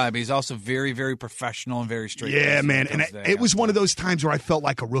personable man. guy, but he's also very, very professional and very straight. Yeah, man. And it was one of those times where I felt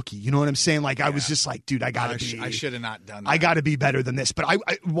like a rookie. You know what I'm saying? I was just like, dude, I should have not done that. I got to be better than this. But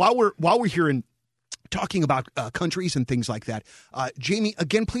while we're here and talking about countries and things like that, Jamie,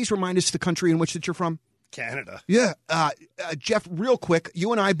 again, please remind us the country in which that you're from. Canada. Yeah. Jeff, real quick,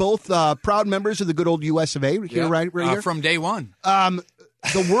 you and I both proud members of the good old US of A here, right here. From day one.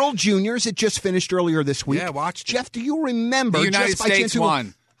 The World Juniors, it just finished earlier this week. Yeah, watched it. Jeff, do you remember? The United States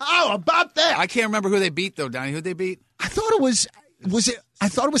won. How about that? I can't remember who they beat, though, Donnie. Who they beat? I thought it was I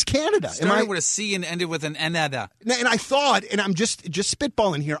thought it was Canada. Started with a C and ended with an Enada. And I thought, and I'm just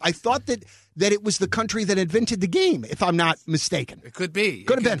spitballing here, I thought that it was the country that invented the game, if I'm not mistaken. It could be.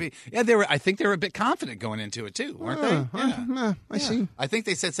 Could have been. Yeah, I think they were a bit confident going into it, too, weren't they? Yeah. I see. I think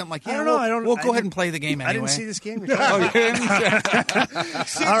they said something like, I don't know. We'll go ahead and play the game anyway. I didn't see this game. Oh,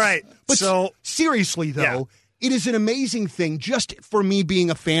 All right. But so seriously, though, it is an amazing thing just for me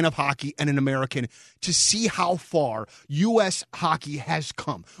being a fan of hockey and an American to see how far U.S. hockey has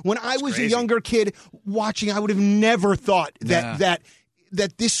come. When I was a younger kid watching, I would have never thought that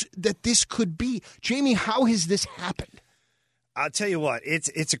this could be. Jamie, how has this happened? I'll tell you what,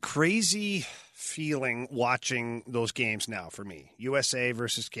 it's a crazy feeling watching those games now for me. USA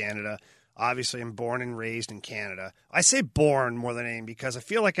versus Canada. Obviously, I'm born and raised in Canada. I say born more than anything because I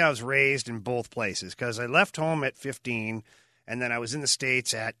feel like I was raised in both places because I left home at 15 and then I was in the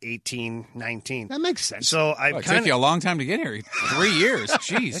States at 18, 19. That makes sense. So it took you a long time to get here. 3 years.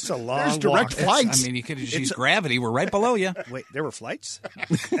 Jeez. It's a long There's direct walk. flights. I mean, you could have just used gravity. We're right below you. Wait, there were flights?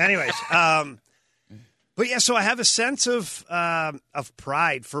 Anyways, but yeah, so I have a sense of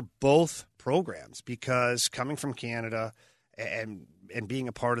pride for both programs because coming from Canada and being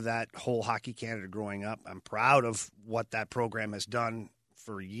a part of that whole Hockey Canada growing up, I'm proud of what that program has done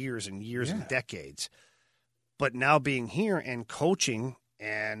for years and years and decades. But now being here and coaching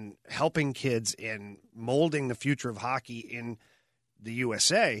and helping kids and molding the future of hockey in the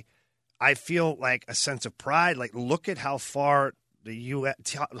USA, I feel like a sense of pride. Like, look at how far the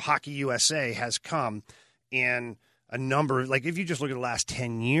Hockey USA has come in a number. Like, if you just look at the last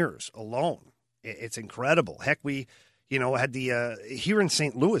 10 years alone, it's incredible. Heck, we had the here in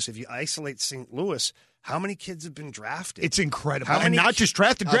St. Louis, if you isolate St. Louis, how many kids have been drafted? It's incredible. And not just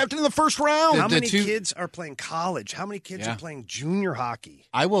drafted in the first round. How many kids are playing college? How many kids are playing junior hockey?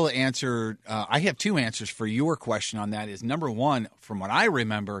 I will answer. I have two answers for your question on that. Is number one, from what I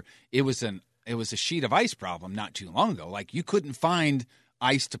remember, it was a sheet of ice problem not too long ago. Like, you couldn't find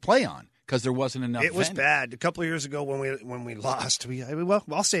ice to play on because there wasn't enough. It was bad. A couple of years ago when we lost,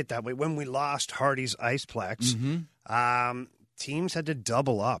 I'll say it that way. When we lost Hardy's Iceplex, teams had to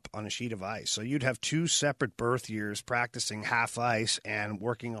double up on a sheet of ice. So you'd have two separate birth years practicing half ice and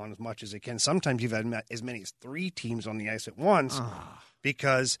working on as much as they can. Sometimes you've had as many as 3 teams on the ice at once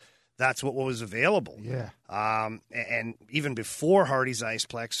because that's what was available. Yeah. And even before Hardy's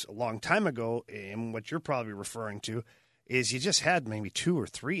Iceplex a long time ago, and what you're probably referring to, is you just had maybe 2 or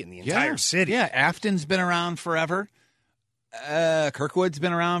 3 in the entire city. Yeah, Afton's been around forever. Kirkwood's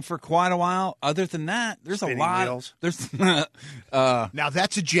been around for quite a while. Other than that, there's Spinning a lot. wheels. There's Now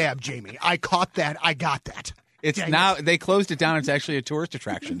that's a jab, Jamie. I caught that. I got that. It's now they closed it down. It's actually a tourist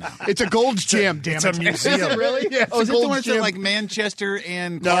attraction now. It's a Gold's Gym, damn it. It's a museum. Is it really? Yeah, Is it the one that's in like Manchester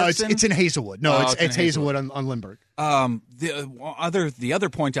and No, Clarkson? it's in Hazelwood. No, it's Hazelwood on Lindbergh. The other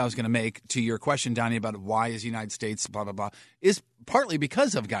point I was going to make to your question, Donnie, about why is the United States blah blah blah, is partly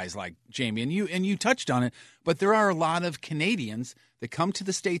because of guys like Jamie and you touched on it. But there are a lot of Canadians that come to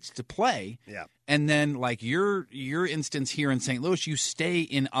the States to play, and then like your instance here in St. Louis, you stay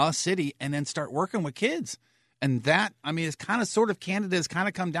in a city and then start working with kids. And that, I mean, it's kind of sort of Canada has kind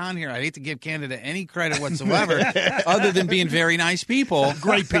of come down here. I hate to give Canada any credit whatsoever other than being very nice people.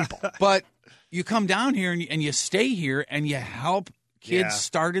 Great people. But you come down here and you stay here and you help kids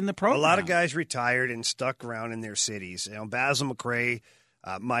start in the program. A lot of guys retired and stuck around in their cities. Basil McRae,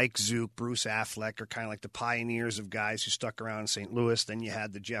 Mike Zook, Bruce Affleck are kind of like the pioneers of guys who stuck around in St. Louis. Then you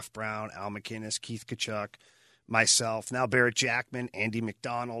had the Jeff Brown, Al McInnes, Keith Tkachuk, myself, now Barrett Jackman, Andy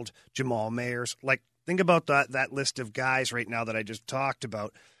McDonald, Jamal Mayers. Like, think about that list of guys right now that I just talked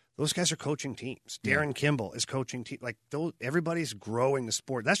about. Those guys are coaching teams. Darren Kimball is coaching teams. Like, everybody's growing the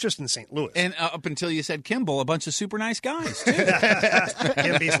sport. That's just in St. Louis. And up until you said Kimball, a bunch of super nice guys too.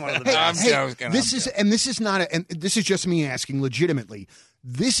 Kimball's one of the best. This is just me asking legitimately.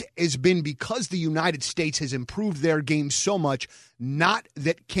 This has been because the United States has improved their game so much, not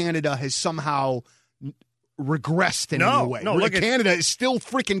that Canada has somehow regressed in any way. No, look at Canada is still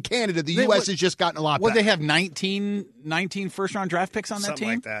freaking Canada. The U.S. has just gotten a lot better. They have 19 first-round draft picks on that something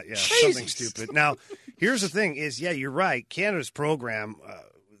team? like that, yeah. Something stupid. Now, here's the thing is, yeah, you're right. Canada's program,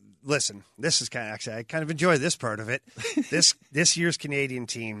 listen, this is I kind of enjoy this part of it. This year's Canadian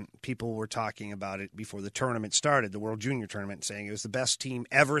team, people were talking about it before the tournament started, the World Junior Tournament, saying it was the best team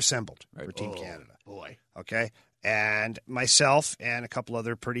ever assembled for Team Canada. Boy. Okay? And myself and a couple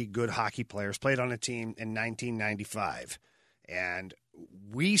other pretty good hockey players played on a team in 1995. And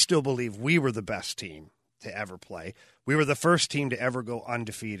we still believe we were the best team to ever play. We were the first team to ever go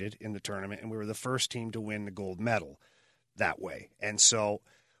undefeated in the tournament, and we were the first team to win the gold medal that way. And so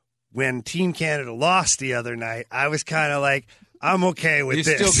when Team Canada lost the other night, I was kind of like, I'm okay with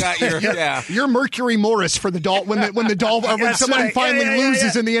this. You still got your You're Mercury Morris for the when someone finally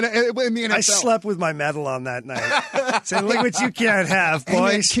loses in the NFL. I slept with my medal on that night. Said, look what you can't have,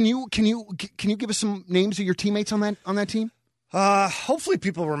 boys. Can you give us some names of your teammates on that team? Hopefully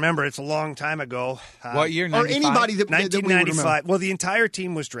people remember. It's a long time ago. What year? 95? Or anybody that 1995. Well, the entire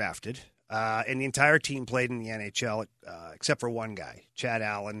team was drafted. And the entire team played in the NHL, except for one guy, Chad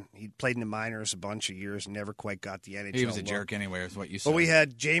Allen. He played in the minors a bunch of years and never quite got the NHL. He was a jerk anyway, is what you said. But we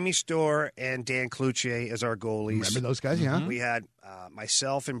had Jamie Storr and Dan Cloutier as our goalies. Remember those guys, yeah? We had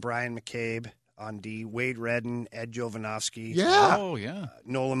myself and Brian McCabe on D, Wade Redden, Ed Jovanovski. Yeah. Oh, yeah.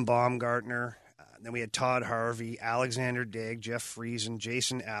 Nolan Baumgartner. Then we had Todd Harvey, Alexander Digg, Jeff Friesen,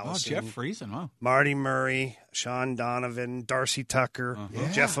 Jason Allison. Oh, Jeff Friesen, wow. Marty Murray, Sean Donovan, Darcy Tucker,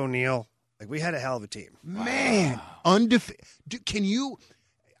 Jeff O'Neill. Like, we had a hell of a team. Man, undefeated.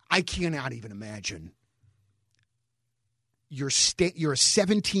 I cannot even imagine. You're a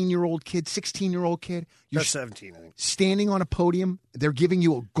 17-year-old kid, 16-year-old kid. You're 17, I think. Standing on a podium. They're giving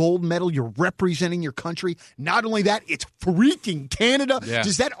you a gold medal. You're representing your country. Not only that, it's freaking Canada. Yeah.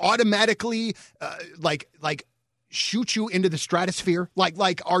 Does that automatically, shoot you into the stratosphere?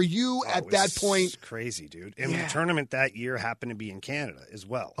 Like, are you at that point? Crazy, dude. And the tournament that year happened to be in Canada as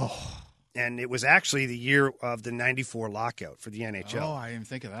well. Oh. And it was actually the year of the 94 lockout for the NHL. Oh, I didn't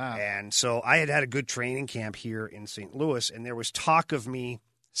think of that. And so I had a good training camp here in St. Louis, and there was talk of me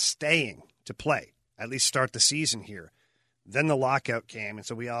staying to play, at least start the season here. Then the lockout came, and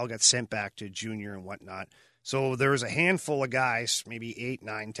so we all got sent back to junior and whatnot. So there was a handful of guys, maybe 8,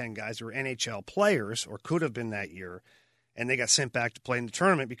 9, 10 guys who were NHL players or could have been that year, and they got sent back to play in the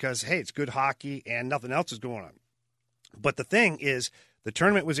tournament because, hey, it's good hockey and nothing else is going on. But the thing is, the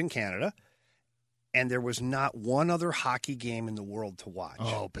tournament was in Canada, and there was not one other hockey game in the world to watch.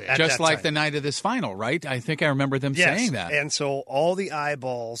 Oh, man. Just like the night of this final, right? I think I remember them saying that. And so all the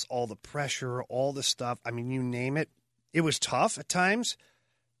eyeballs, all the pressure, all the stuff, I mean, you name it, it was tough at times.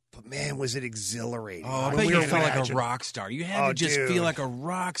 But, man, was it exhilarating. Oh, I bet you felt like a rock star. You had to just feel like a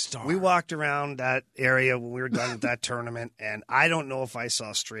rock star. We walked around that area when we were done with that tournament, and I don't know if I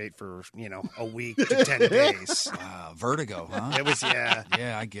saw straight for, a week to 10 days. Wow, vertigo, huh? It was, yeah.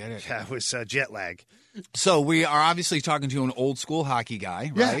 Yeah, I get it. Yeah, it was jet lag. So we are obviously talking to an old school hockey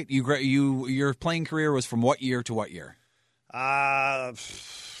guy, right? Yeah. Your playing career was from what year to what year?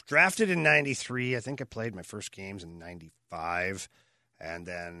 Drafted in 93. I think I played my first games in 95. And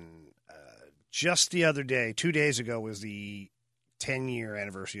then just the other day, 2 days ago, was the 10-year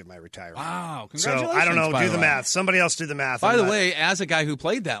anniversary of my retirement. Wow, congratulations. So I don't know, do the math. Somebody else do the math. By the way, as a guy who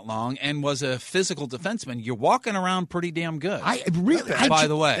played that long and was a physical defenseman, you're walking around pretty damn good. By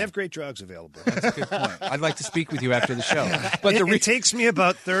the way. They have great drugs available. That's a good point. I'd like to speak with you after the show. But it takes me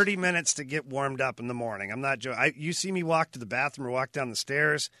about 30 minutes to get warmed up in the morning. I'm not joking. You see me walk to the bathroom or walk down the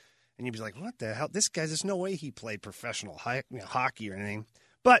stairs, and you'd be like, what the hell? This guy, there's no way he played professional hockey or anything.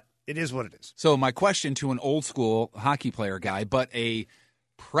 But it is what it is. So my question to an old school hockey player guy, but a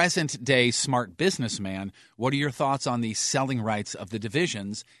present day smart businessman, what are your thoughts on the selling rights of the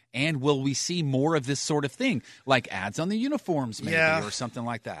divisions? And will we see more of this sort of thing, like ads on the uniforms maybe or something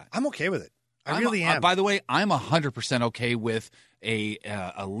like that? I'm okay with it. I really am. By the way, I'm 100% okay with a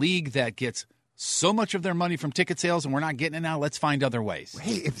league that gets so much of their money from ticket sales and we're not getting it now. Let's find other ways.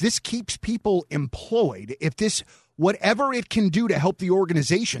 Hey, if this keeps people employed, if this, whatever it can do to help the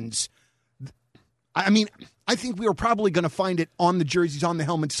organizations, I mean, I think we are probably going to find it on the jerseys, on the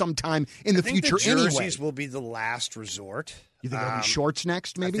helmet sometime in the future anyway. Jerseys will be the last resort. You think it'll be shorts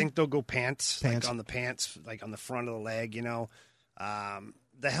next, maybe? I think they'll go pants. Like on the pants, like on the front of the leg,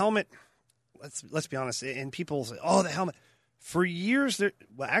 The helmet, let's be honest, and people say, oh, the helmet. For years,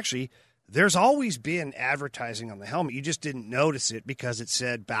 there's always been advertising on the helmet. You just didn't notice it because it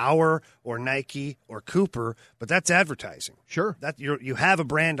said Bauer or Nike or Cooper, but that's advertising. Sure. That you have a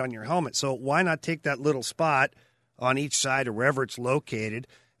brand on your helmet, so why not take that little spot on each side or wherever it's located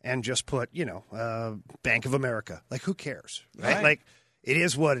and just put, Bank of America. Like, who cares? Right? Like, it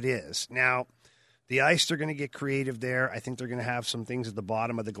is what it is. Now, the Ice, they're going to get creative there. I think they're going to have some things at the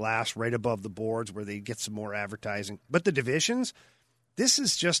bottom of the glass, right above the boards, where they get some more advertising. But the divisions, this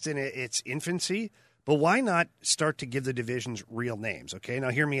is just in its infancy. But why not start to give the divisions real names? Okay, now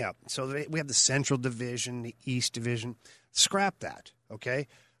hear me out. So we have the Central Division, the East Division. Scrap that, okay?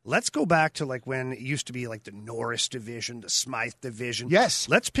 Let's go back to like when it used to be like the Norris Division, the Smythe Division. Yes.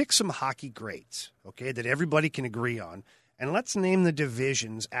 Let's pick some hockey greats, okay, that everybody can agree on. And let's name the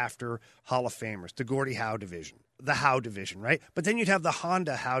divisions after Hall of Famers. The Gordie Howe Division, the Howe Division, right? But then you'd have the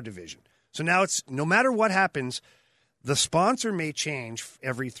Honda Howe Division. So now it's no matter what happens, the sponsor may change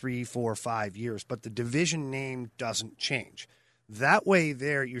every 3, 4, 5 years, but the division name doesn't change. That way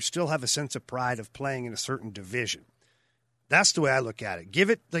there, you still have a sense of pride of playing in a certain division. That's the way I look at it. Give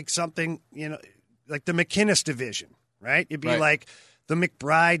it like something, like the McInnes Division, right? It'd be like the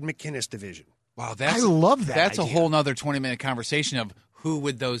McBride-McInnes Division. Wow, I love that That's idea. a whole nother 20-minute conversation of who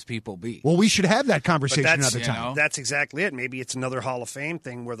would those people be. Well, we should have that conversation But that's, another time. That's exactly it. Maybe it's another Hall of Fame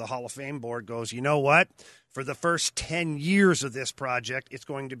thing where the Hall of Fame board goes, you know what? For the first 10 years of this project, it's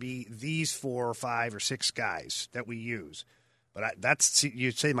going to be these 4 or 5 or 6 guys that we use. But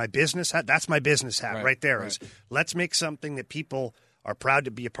you'd say my business hat? That's my business hat right there. Is let's make something that people are proud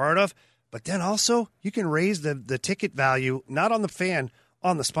to be a part of. But then also, you can raise the ticket value, not on the fan,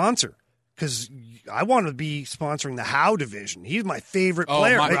 on the sponsor. Because I want to be sponsoring the Howe Division. He's my favorite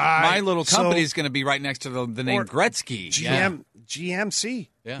player. My little company is going to be right next to the name Gretzky. GMC.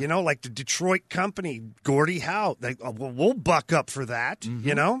 Yeah. Like the Detroit company, Gordie Howe. We'll buck up for that,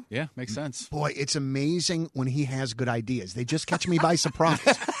 Yeah, makes sense. Boy, it's amazing when he has good ideas. They just catch me by surprise.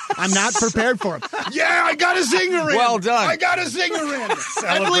 I'm not prepared for him. Yeah, I got a zinger in. Well done. I got a zinger in.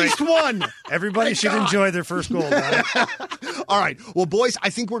 At least one. Everybody should enjoy their first goal. All right. Well, boys,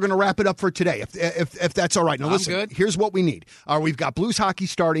 I think we're going to wrap it up for today, if that's all right. Now, listen, good. Here's what we need. We've got Blues hockey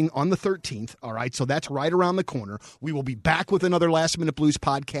starting on the 13th, all right? So that's right around the corner. We will be back with another Last Minute Blues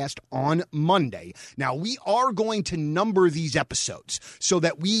podcast on Monday. Now, we are going to number these episodes so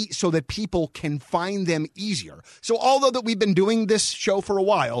that people can find them easier. So although that we've been doing this show for a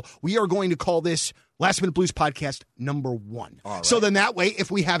while, we are going to call this Last Minute Blues podcast number 1. All right. So then that way,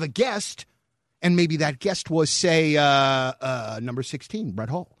 if we have a guest, and maybe that guest was, say, number 16, Brett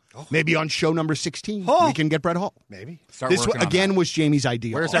Hall. Oh. Maybe on show number 16, we can get Brett Hall. Maybe. This again was Jamie's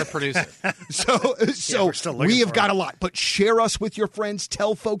idea. Where's our producer? So we have got a lot. But share us with your friends.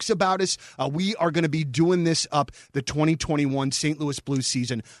 Tell folks about us. We are going to be doing this up the 2021 St. Louis Blues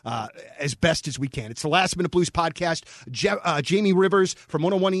season as best as we can. It's the Last Minute Blues podcast. Jamie Rivers from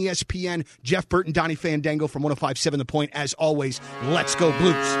 101 ESPN. Jeff Burton, Donnie Fandango from 105.7 The Point. As always, let's go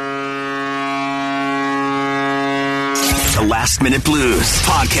Blues. The Last Minute Blues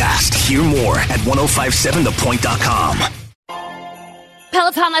podcast. Hear more at 1057thepoint.com.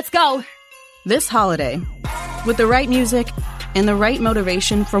 Peloton, let's go. This holiday, with the right music and the right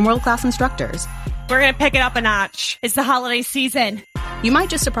motivation from world-class instructors, we're going to pick it up a notch. It's the holiday season. You might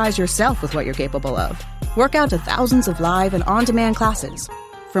just surprise yourself with what you're capable of. Work out to thousands of live and on-demand classes,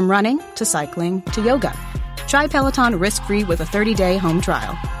 from running to cycling to yoga. Try Peloton risk-free with a 30-day home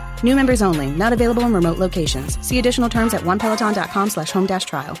trial. New members only, not available in remote locations. See additional terms at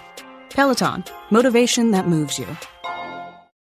onepeloton.com/home-trial. Peloton, motivation that moves you.